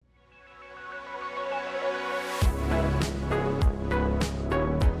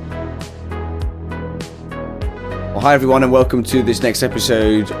Well, hi everyone, and welcome to this next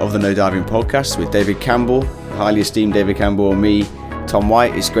episode of the No Diving Podcast with David Campbell, highly esteemed David Campbell, and me, Tom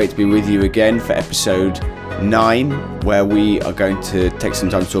White. It's great to be with you again for episode 9, where we are going to take some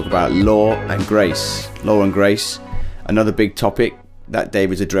time to talk about law and grace. Law and grace, another big topic that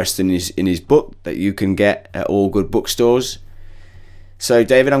David's addressed in his book that you can get at all good bookstores. So,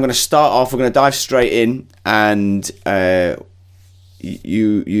 David, I'm going to start off. We're going to dive straight in, and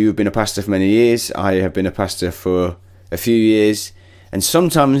you've been a pastor for many years. I have been a pastor for a few years, and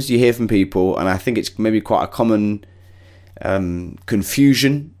sometimes you hear from people, and I think it's maybe quite a common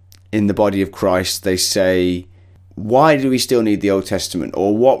confusion in the body of Christ. They say, why do we still need the Old Testament?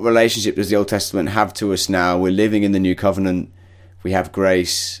 Or what relationship does the Old Testament have to us now? We're living in the New Covenant, we have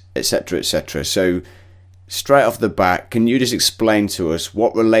grace, etc., etc. So straight off the bat, can you just explain to us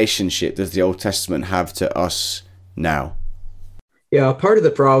what relationship does the Old Testament have to us now? Yeah, part of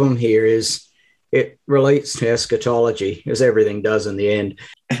the problem here is it relates to eschatology, as everything does in the end.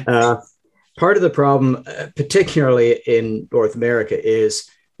 Part of the problem, particularly in North America, is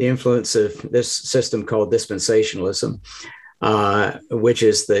the influence of this system called dispensationalism, which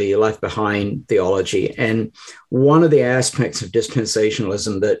is the left behind theology. And one of the aspects of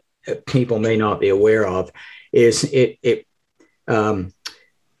dispensationalism that people may not be aware of is it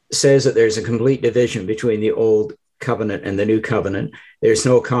says that there's a complete division between the Old Covenant and the New Covenant. There's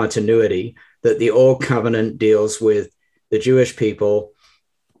no continuity, that the Old Covenant deals with the Jewish people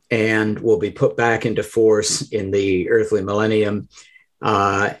and will be put back into force in the earthly millennium.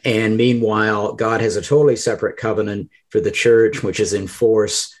 And meanwhile, God has a totally separate covenant for the church, which is in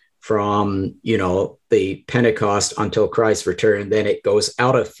force from, the Pentecost until Christ's return. Then it goes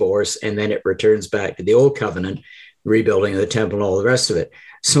out of force, and then it returns back to the Old Covenant, rebuilding the temple and all the rest of it.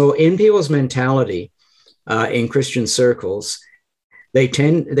 So in people's mentality, in Christian circles,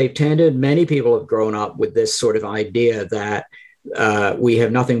 many people have grown up with this sort of idea that we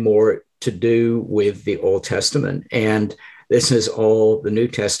have nothing more to do with the Old Testament, and this is all the New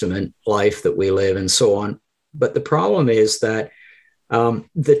Testament life that we live, and so on. But the problem is that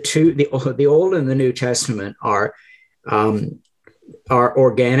the Old and the New Testament are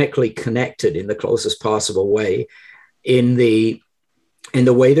organically connected in the closest possible way. In the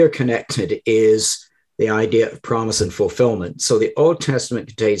way they're connected is the idea of promise and fulfillment. So the Old Testament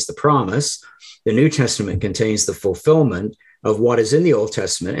contains the promise, the New Testament contains the fulfillment of what is in the Old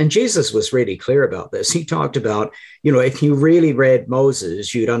Testament. And Jesus was really clear about this. He talked about, if you really read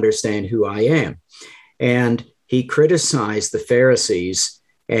Moses, you'd understand who I am. And he criticized the Pharisees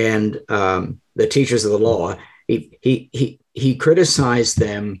and the teachers of the law. He criticized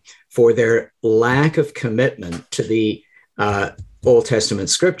them for their lack of commitment to the Old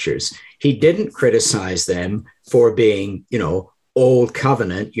Testament scriptures. He didn't criticize them for being, old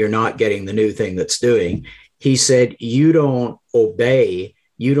covenant. You're not getting the new thing that's doing. He said, you don't obey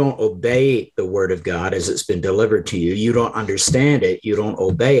the word of God as it's been delivered to you. You don't understand it. You don't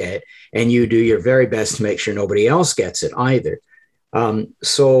obey it. And you do your very best to make sure nobody else gets it either.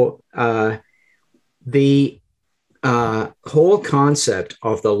 So the whole concept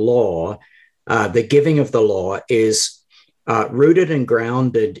of the law, the giving of the law, is rooted and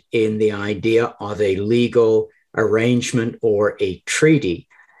grounded in the idea of a legal arrangement or a treaty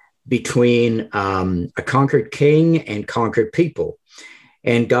between a conquered king and conquered people.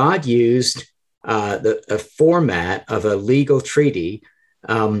 And God used a format of a legal treaty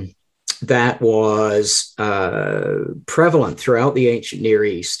that was prevalent throughout the ancient Near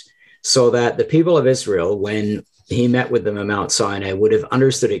East, so that the people of Israel, when he met with them at Mount Sinai, would have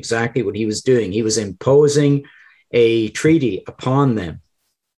understood exactly what he was doing. He was imposing a treaty upon them.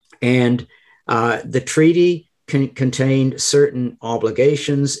 And the treaty contained certain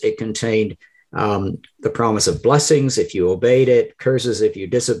obligations. It contained the promise of blessings if you obeyed it, curses if you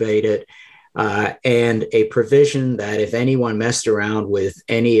disobeyed it, and a provision that if anyone messed around with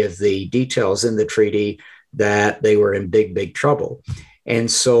any of the details in the treaty, that they were in big, big trouble.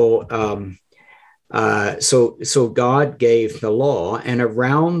 And so God gave the law, and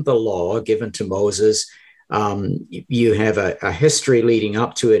around the law given to Moses, you have a history leading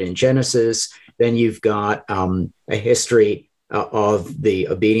up to it in Genesis. Then you've got a history of the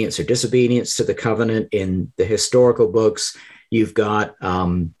obedience or disobedience to the covenant in the historical books. You've got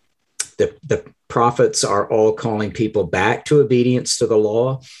the prophets are all calling people back to obedience to the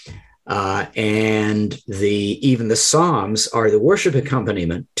law. And even the Psalms are the worship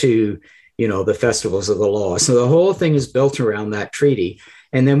accompaniment to, the festivals of the law. So the whole thing is built around that treaty.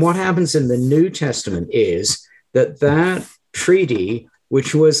 And then what happens in the New Testament is that treaty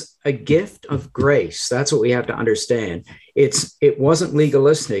which was a gift of grace. That's what we have to understand. It wasn't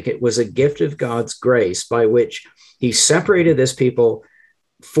legalistic. It was a gift of God's grace by which he separated this people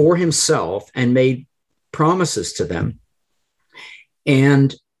for himself and made promises to them.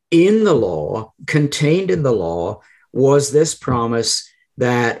 And in the law, contained in the law, was this promise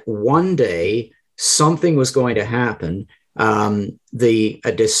that one day something was going to happen. A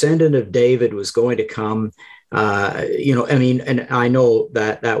descendant of David was going to come. And I know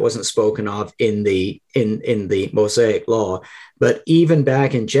that wasn't spoken of in the Mosaic law, but even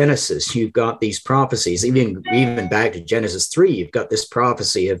back in Genesis, you've got these prophecies. Even back to Genesis 3, you've got this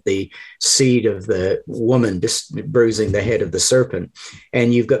prophecy of the seed of the woman bruising the head of the serpent,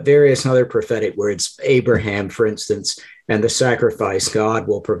 and you've got various other prophetic words. Abraham, for instance, and the sacrifice, God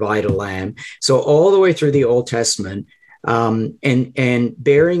will provide a lamb. So all the way through the Old Testament, and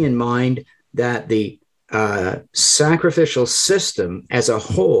bearing in mind that the sacrificial system as a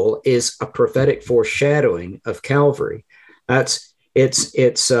whole is a prophetic foreshadowing of Calvary.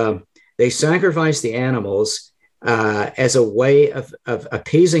 They sacrifice the animals as a way of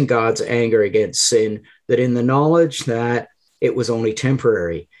appeasing God's anger against sin, that in the knowledge that it was only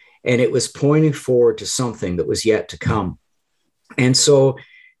temporary, and it was pointing forward to something that was yet to come. And so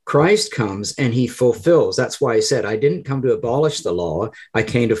Christ comes and he fulfills. That's why he said, I didn't come to abolish the law, I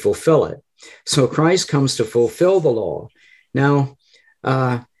came to fulfill it. So Christ comes to fulfill the law. Now,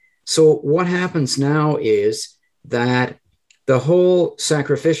 so what happens now is that the whole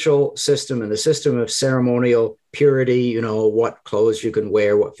sacrificial system and the system of ceremonial purity, what clothes you can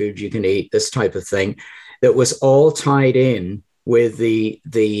wear, what food you can eat, this type of thing, that was all tied in with the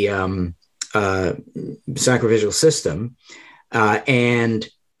sacrificial system and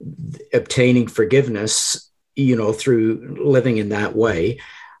obtaining forgiveness, through living in that way.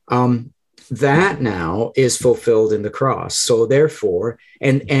 That now is fulfilled in the cross. So therefore,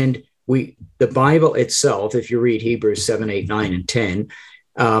 and the Bible itself, if you read Hebrews 7, 8, 9, and 10,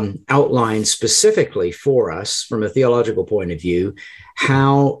 outlines specifically for us from a theological point of view,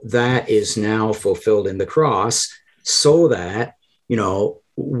 how that is now fulfilled in the cross, so that,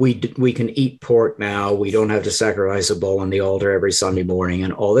 we can eat pork now. We don't have to sacrifice a bull on the altar every Sunday morning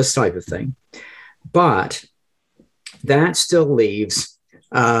and all this type of thing. But that still leaves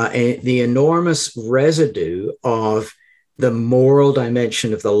the enormous residue of the moral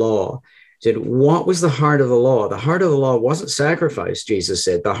dimension of the law. What was the heart of the law? The heart of the law wasn't sacrifice, Jesus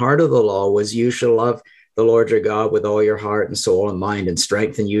said. The heart of the law was, you shall love the Lord your God with all your heart and soul and mind and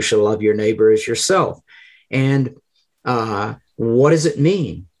strength, and you shall love your neighbor as yourself. And what does it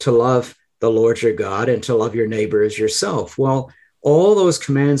mean to love the Lord your God and to love your neighbor as yourself? Well, all those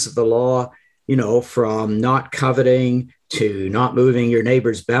commands of the law, from not coveting to not moving your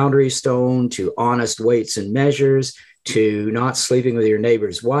neighbor's boundary stone, to honest weights and measures, to not sleeping with your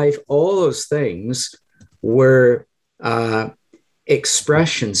neighbor's wife, all those things were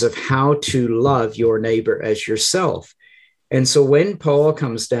expressions of how to love your neighbor as yourself. And so when Paul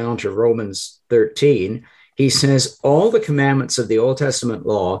comes down to Romans 13, he says all the commandments of the Old Testament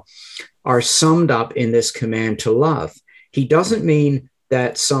law are summed up in this command to love. He doesn't mean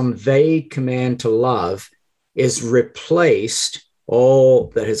that some vague command to love is replaced all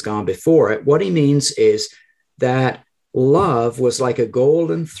that has gone before it. What he means is that love was like a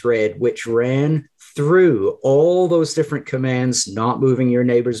golden thread which ran through all those different commands: not moving your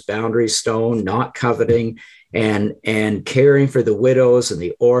neighbor's boundary stone, not coveting, and caring for the widows and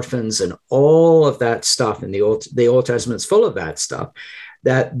the orphans and all of that stuff. And the Old Testament's full of that stuff,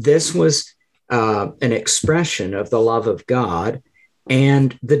 that this was an expression of the love of God.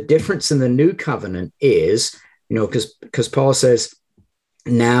 And the difference in the new covenant is, because Paul says,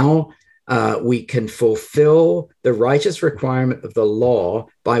 now we can fulfill the righteous requirement of the law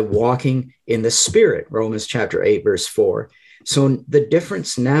by walking in the Spirit, Romans chapter 8, verse 4. So the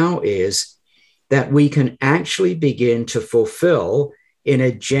difference now is that we can actually begin to fulfill in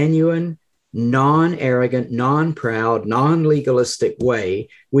a genuine, non-arrogant, non-proud, non-legalistic way.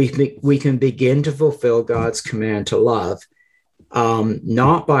 We can begin to fulfill God's command to love,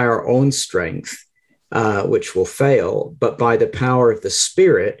 not by our own strength, which will fail, but by the power of the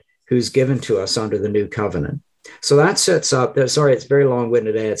Spirit who's given to us under the new covenant. So that sets up, sorry, it's a very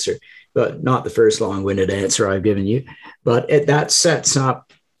long-winded answer, but not the first long-winded answer I've given you, but that sets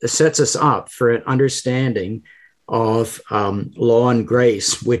us up for an understanding of law and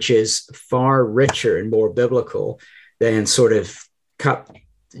grace, which is far richer and more biblical than sort of cut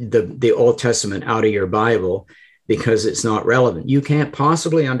the Old Testament out of your Bible because it's not relevant. You can't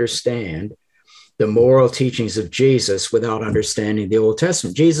possibly understand the moral teachings of Jesus without understanding the Old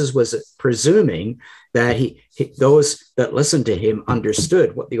Testament. Jesus was presuming that those that listened to him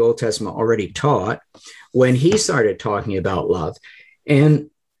understood what the Old Testament already taught when he started talking about love. And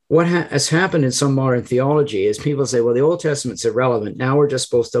what has happened in some modern theology is people say, well, the Old Testament's irrelevant. Now we're just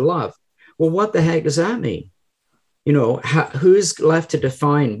supposed to love. Well, what the heck does that mean? You know, who's left to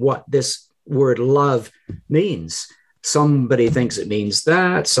define what this word love means? Somebody thinks it means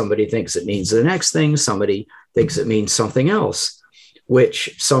that. Somebody thinks it means the next thing. Somebody thinks it means something else,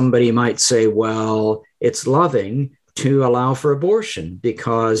 which somebody might say, well, it's loving to allow for abortion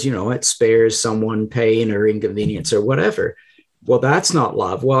because, you know, it spares someone pain or inconvenience or whatever. Well, that's not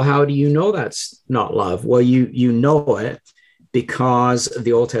love. Well, how do you know that's not love? Well, you know it because of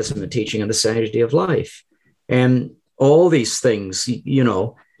the Old Testament teaching on the sanctity of life. And all these things, you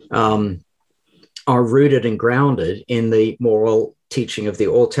know, are rooted and grounded in the moral teaching of the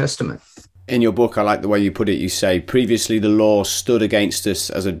Old Testament. In your book, I like the way you put it. You say, previously the law stood against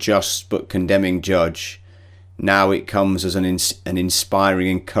us as a just but condemning judge. Now it comes as an inspiring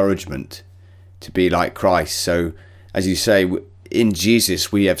encouragement to be like Christ. So, as you say, in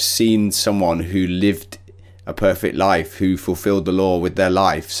Jesus, we have seen someone who lived a perfect life, who fulfilled the law with their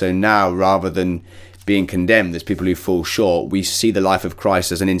life. So now, rather than being condemned as people who fall short, we see the life of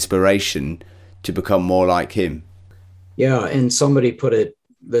Christ as an inspiration to become more like him. Yeah, and somebody put it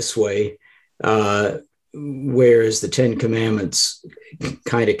this way, whereas the Ten Commandments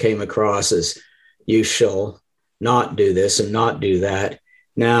kind of came across as you shall not do this and not do that.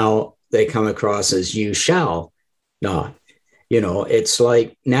 Now they come across as you shall not. You know, it's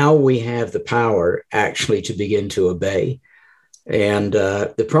like now we have the power actually to begin to obey. And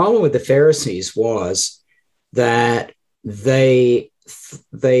the problem with the Pharisees was that they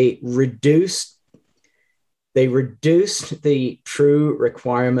reduced the true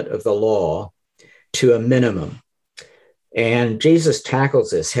requirement of the law to a minimum. And Jesus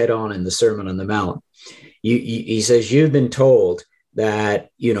tackles this head on in the Sermon on the Mount. He says, you've been told that,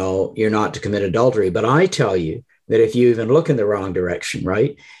 you know, you're not to commit adultery, but I tell you that if you even look in the wrong direction,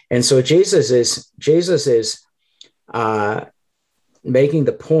 right? And so Jesus is making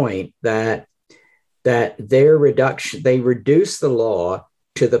the point that they reduced the law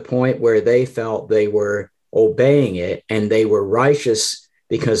to the point where they felt they were obeying it and they were righteous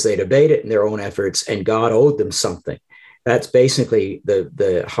because they'd obeyed it in their own efforts and God owed them something. That's basically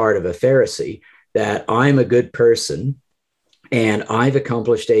the heart of a Pharisee, that I'm a good person and I've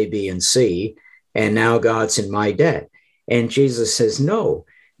accomplished A, B, and C, and now God's in my debt. And Jesus says, no,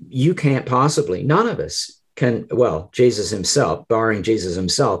 you can't possibly, none of us can, well, Jesus himself, barring Jesus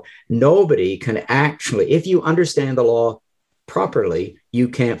himself, nobody can actually, if you understand the law properly, you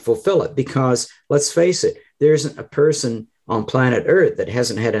can't fulfill it because, let's face it, there isn't a person on planet Earth that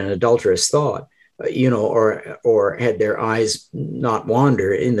hasn't had an adulterous thought, you know, or had their eyes not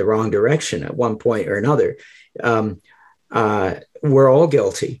wander in the wrong direction at one point or another. We're all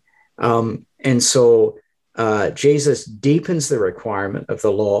guilty. And so Jesus deepens the requirement of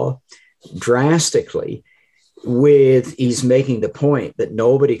the law drastically he's making the point that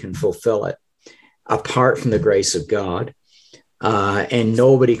nobody can fulfill it apart from the grace of God, and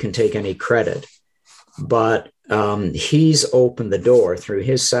nobody can take any credit. But he's opened the door through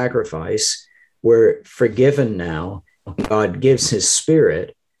his sacrifice. We're forgiven now. God gives his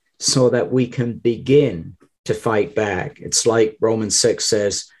Spirit so that we can begin to fight back. It's like Romans 6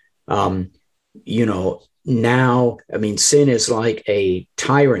 says, you know, now, I mean, sin is like a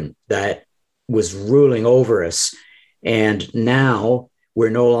tyrant that was ruling over us. And now we're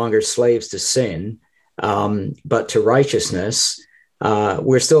no longer slaves to sin, but to righteousness.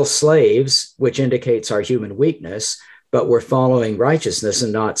 We're still slaves, which indicates our human weakness, but we're following righteousness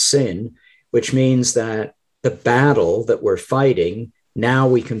and not sin, which means that the battle that we're fighting, now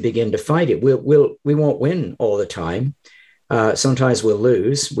we can begin to fight it. We won't win all the time. Sometimes we'll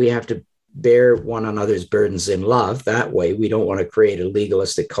lose. We have to bear one another's burdens in love. That way, we don't want to create a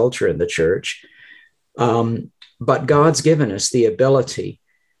legalistic culture in the church. But God's given us the ability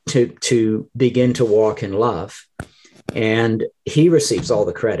to begin to walk in love. And he receives all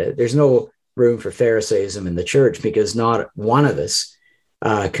the credit. There's no room for Pharisaism in the church because not one of us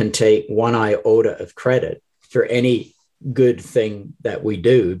can take one iota of credit for any good thing that we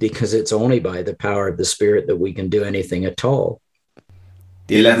do, because it's only by the power of the Spirit that we can do anything at all.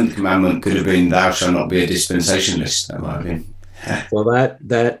 The 11th commandment could have been, thou shalt not be a dispensationalist, that might have been. Well,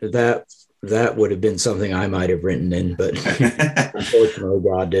 that would have been something I might have written in, but unfortunately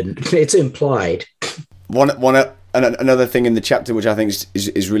God didn't. It's implied. Another thing in the chapter which I think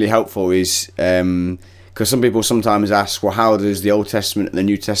is really helpful is because some people sometimes ask, well, how does the Old Testament and the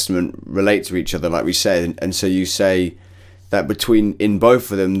New Testament relate to each other, like we said? And so you say that in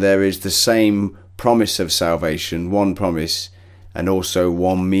both of them, there is the same promise of salvation, one promise, and also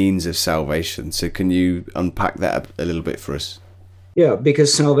one means of salvation. So can you unpack that a little bit for us? Yeah,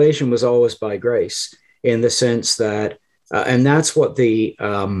 because salvation was always by grace, in the sense that, and that's what the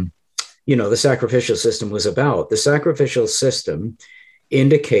sacrificial system was about. The sacrificial system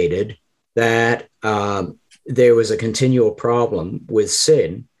indicated that there was a continual problem with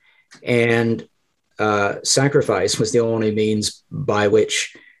sin, and sacrifice was the only means by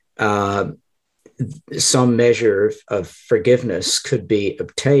which some measure of forgiveness could be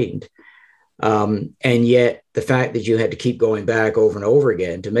obtained. And yet the fact that you had to keep going back over and over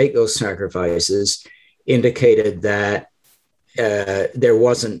again to make those sacrifices indicated that there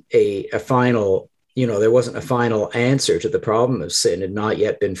wasn't a final answer to the problem of sin, had not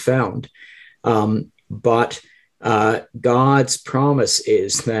yet been found. But God's promise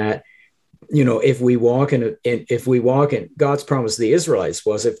is that, if we walk in God's promise to the Israelites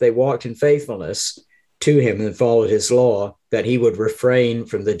was, if they walked in faithfulness to him and followed his law, that he would refrain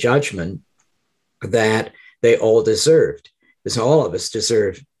from the judgment that they all deserved. Because all of us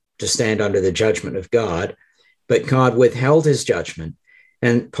deserve to stand under the judgment of God, but God withheld his judgment.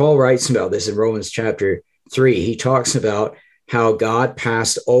 And Paul writes about this in Romans chapter 3. He talks about how God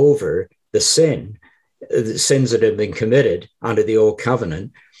passed over the sins that had been committed under the old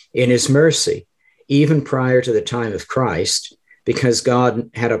covenant in his mercy, even prior to the time of Christ, because God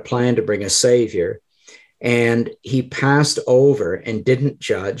had a plan to bring a savior. And he passed over and didn't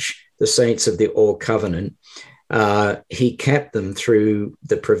judge the saints of the old covenant. He kept them through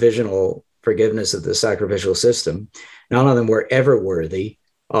the provisional forgiveness of the sacrificial system. None of them were ever worthy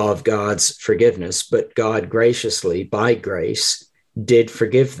of God's forgiveness, but God graciously, by grace, did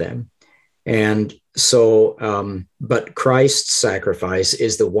forgive them. And so, but Christ's sacrifice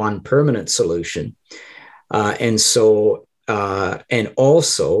is the one permanent solution. And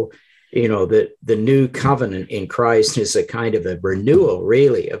also, the new covenant in Christ is a kind of a renewal,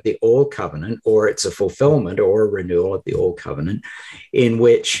 really, of the old covenant, or it's a fulfillment or a renewal of the old covenant, in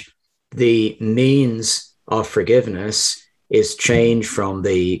which the means of forgiveness is changed from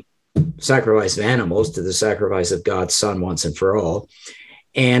the sacrifice of animals to the sacrifice of God's Son once and for all.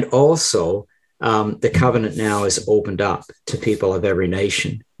 And also, the covenant now is opened up to people of every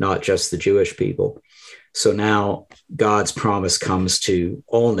nation, not just the Jewish people. So now God's promise comes to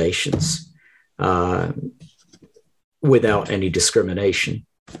all nations without any discrimination.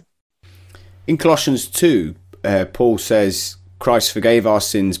 In Colossians 2, Paul says, Christ forgave our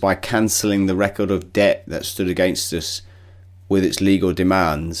sins by cancelling the record of debt that stood against us with its legal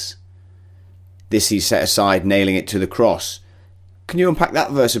demands. This he set aside, nailing it to the cross. Can you unpack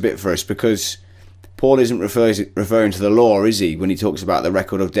that verse a bit for us? Because Paul isn't referring to the law, is he, when he talks about the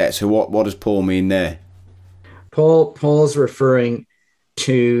record of debt? So what does Paul mean there? Paul's referring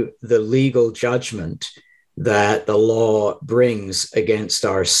to the legal judgment that the law brings against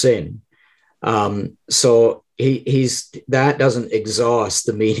our sin. So that doesn't exhaust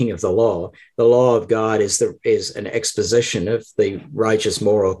the meaning of the law. The law of God is an exposition of the righteous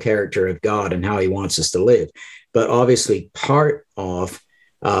moral character of God and how he wants us to live. But obviously part of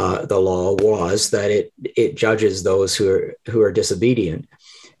the law was that it judges those who are disobedient.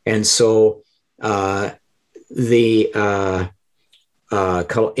 And so in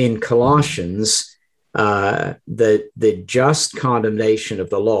Colossians, the just condemnation of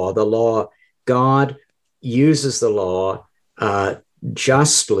the law, God uses the law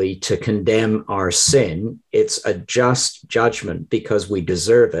justly to condemn our sin. It's a just judgment because we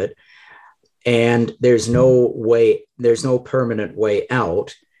deserve it. And there's no permanent way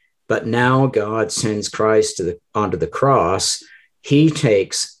out. But now God sends Christ onto the cross. He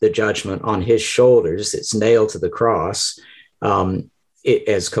takes the judgment on his shoulders. It's nailed to the cross,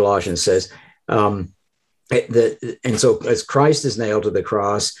 as Colossians says. And so as Christ is nailed to the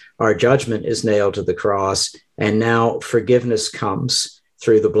cross, our judgment is nailed to the cross. And now forgiveness comes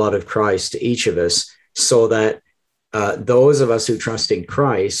through the blood of Christ to each of us, so that those of us who trust in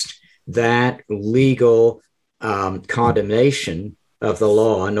Christ, that legal condemnation of the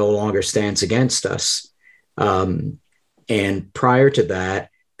law no longer stands against us. And prior to that,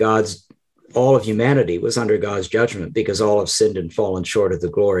 all of humanity was under God's judgment because all have sinned and fallen short of the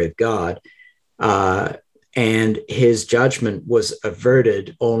glory of God. And his judgment was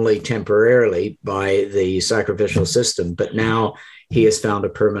averted only temporarily by the sacrificial system. But now he has found a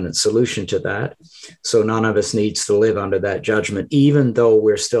permanent solution to that. So none of us needs to live under that judgment, even though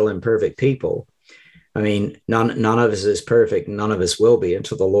we're still imperfect people. I mean, none of us is perfect. None of us will be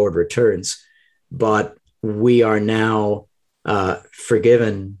until the Lord returns. But we are now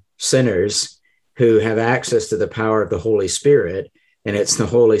forgiven sinners who have access to the power of the Holy Spirit. And it's the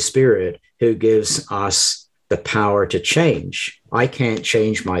Holy Spirit who gives us the power to change. I can't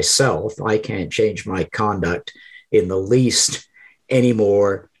change myself. I can't change my conduct in the least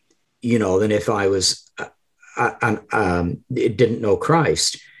anymore, than if I didn't know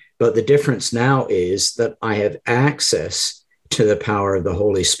Christ. But the difference now is that I have access to the power of the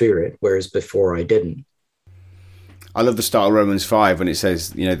Holy Spirit, whereas before I didn't. I love the start of Romans 5 when it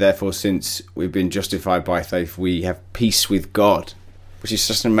says, therefore, since we've been justified by faith, we have peace with God, which is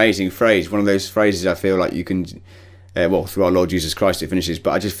just an amazing phrase. One of those phrases I feel like you can, through our Lord Jesus Christ it finishes,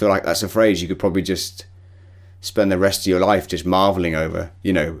 but I just feel like that's a phrase you could probably just spend the rest of your life just marveling over.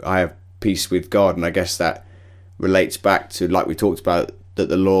 I have peace with God. And I guess that relates back to, like we talked about, that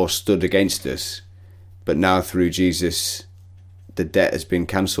the law stood against us, but now through Jesus the debt has been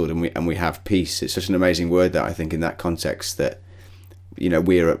cancelled and we have peace. It's such an amazing word that I think in that context that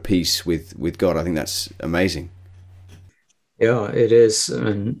we are at peace with God. I think that's amazing. Yeah, it is.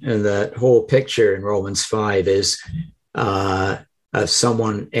 And that whole picture in Romans 5 is of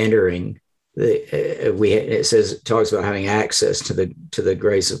someone entering it talks about having access to the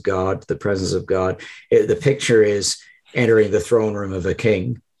grace of God, the presence of God. The picture is entering the throne room of a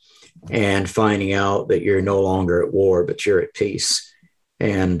king and finding out that you're no longer at war, but you're at peace.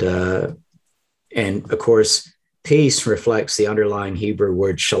 And of course, peace reflects the underlying Hebrew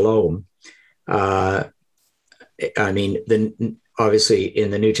word shalom. Obviously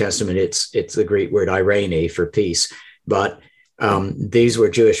in the New Testament, it's the Greek word irene for peace, but these were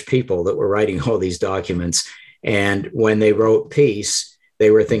Jewish people that were writing all these documents. And when they wrote peace,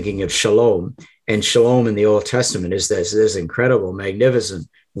 they were thinking of shalom. And shalom in the Old Testament is this incredible, magnificent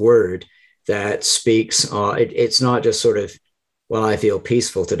word that speaks. It's not just sort of, well, I feel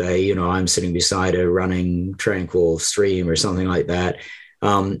peaceful today. I'm sitting beside a running tranquil stream or something like that.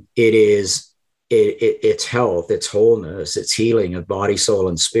 It's health, it's wholeness, it's healing of body, soul,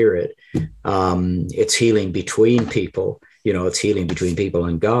 and spirit. It's healing between people. It's healing between people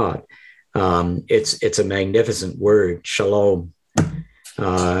and God. It's a magnificent word, shalom.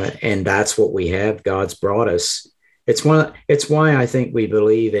 And that's what we have. God's brought us. It's why I think we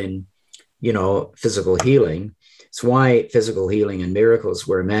believe in, physical healing. It's why physical healing and miracles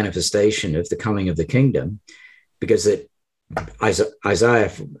were a manifestation of the coming of the kingdom, because Isaiah,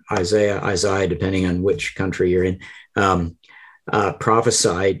 depending on which country you're in,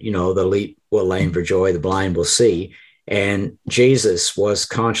 prophesied, the leap will lame for joy, the blind will see. And Jesus was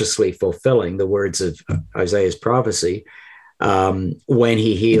consciously fulfilling the words of Isaiah's prophecy when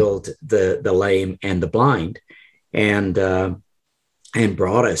he healed the lame and the blind, and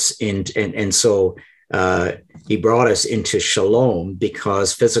brought us in. And so he brought us into shalom,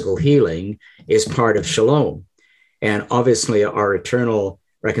 because physical healing is part of shalom. And obviously our eternal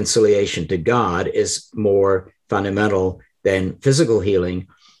reconciliation to God is more fundamental than physical healing.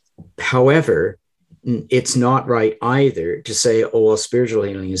 However, it's not right either to say, oh, well, spiritual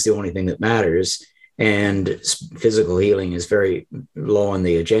healing is the only thing that matters, and physical healing is very low on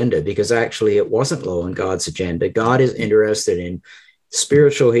the agenda, because actually it wasn't low on God's agenda. God is interested in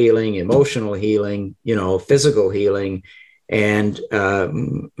spiritual healing, emotional healing, physical healing, and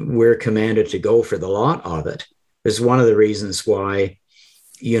we're commanded to go for the lot of it. Is one of the reasons why,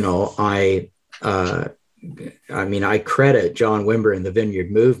 I credit John Wimber and the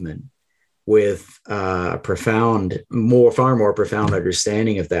Vineyard Movement with far more profound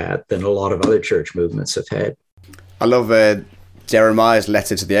understanding of that than a lot of other church movements have had. I love Jeremiah's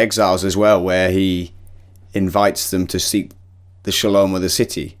letter to the exiles as well, where he invites them to seek the shalom of the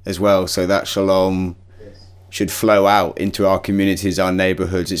city as well. So that shalom should flow out into our communities, our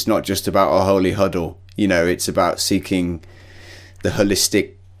neighborhoods. It's not just about our holy huddle. It's about seeking the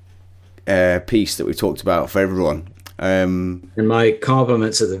holistic peace that we talked about for everyone. And my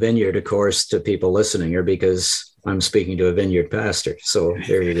compliments of the Vineyard, of course, to people listening are because I'm speaking to a Vineyard pastor. So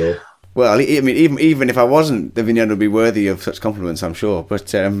there you go. Well, even if I wasn't, the Vineyard would be worthy of such compliments, I'm sure.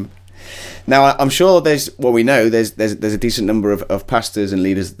 But now I'm sure there's a decent number of pastors and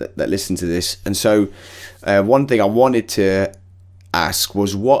leaders that listen to this. And so one thing I wanted to ask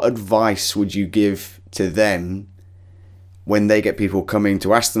was, what advice would you give to them when they get people coming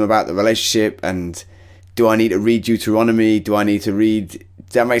to ask them about the relationship? And do I need to read Deuteronomy? Do I need to read?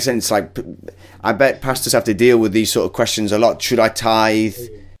 Does that make sense? Like, I bet pastors have to deal with these sort of questions a lot. Should I tithe?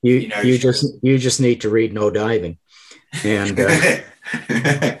 You just need to read No Diving, and that's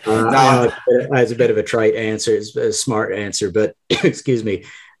a bit of a trite answer. It's a smart answer, but excuse me.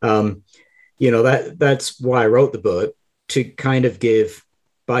 That's why I wrote the book, to kind of give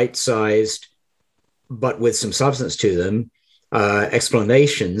bite-sized but with some substance to them,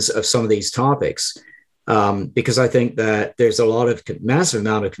 explanations of some of these topics, because I think that there's a lot of massive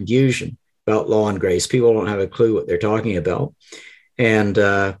amount of confusion about law and grace. People don't have a clue what they're talking about. And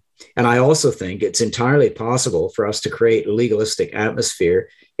I also think it's entirely possible for us to create a legalistic atmosphere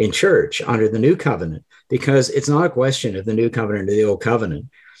in church under the new covenant, because it's not a question of the new covenant or the old covenant.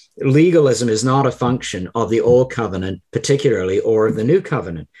 Legalism is not a function of the old covenant particularly, or of the new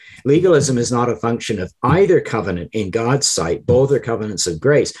covenant. Legalism is not a function of either covenant in God's sight. Both are covenants of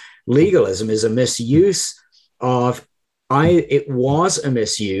grace. Legalism is a misuse of, it was a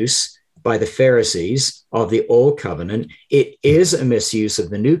misuse by the Pharisees of the old covenant. It is a misuse of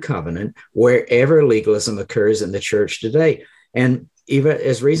the new covenant wherever legalism occurs in the church today. And even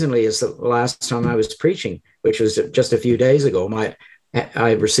as recently as the last time I was preaching, which was just a few days ago,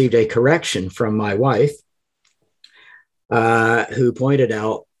 I received a correction from my wife, who pointed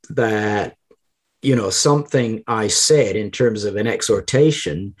out that, something I said in terms of an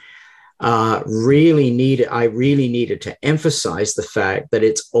exhortation I really needed to emphasize the fact that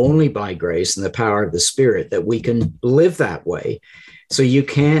it's only by grace and the power of the Spirit that we can live that way. So you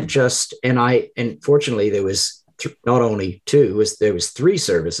can't just, and fortunately there was not only two, there was 3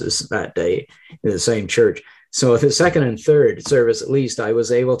 services that day in the same church. So the second and third service, at least, I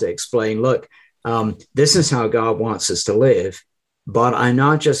was able to explain, look, this is how God wants us to live, but I'm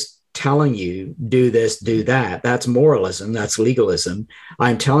not just telling you do this, do that. That's moralism. That's legalism.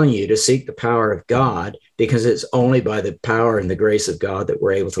 I'm telling you to seek the power of God, because it's only by the power and the grace of God that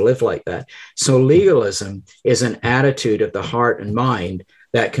we're able to live like that. So legalism is an attitude of the heart and mind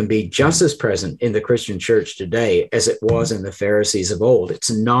that can be just as present in the Christian church today as it was in the Pharisees of old. It's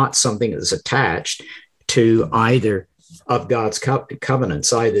not something that's attached to either of God's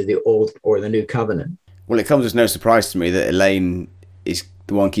covenants, either the old or the new covenant. Well, it comes as no surprise to me that Elaine is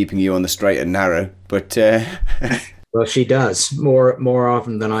the one keeping you on the straight and narrow, but well, she does more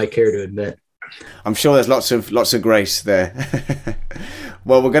often than I care to admit. I'm sure there's lots of grace there.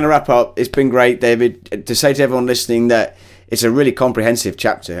 Well, we're going to wrap up. It's been great, David, to say to everyone listening that it's a really comprehensive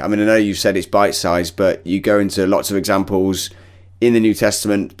chapter. I mean, I know you've said it's bite-sized, but you go into lots of examples in the New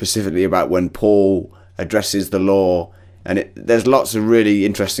Testament, specifically about when Paul addresses the law, and there's lots of really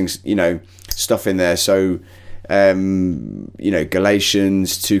interesting, stuff in there. So,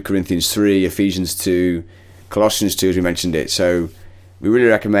 Galatians 2, Corinthians 3, Ephesians 2, Colossians 2, as we mentioned it. So we really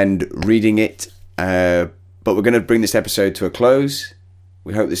recommend reading it. But we're going to bring this episode to a close.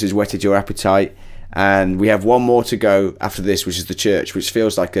 We hope this has whetted your appetite, and we have one more to go after this, which is the church, which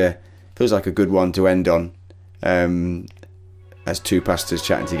feels like a good one to end on, as 2 pastors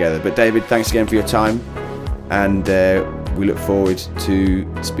chatting together. But David, thanks again for your time, and we look forward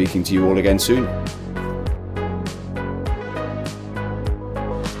to speaking to you all again soon.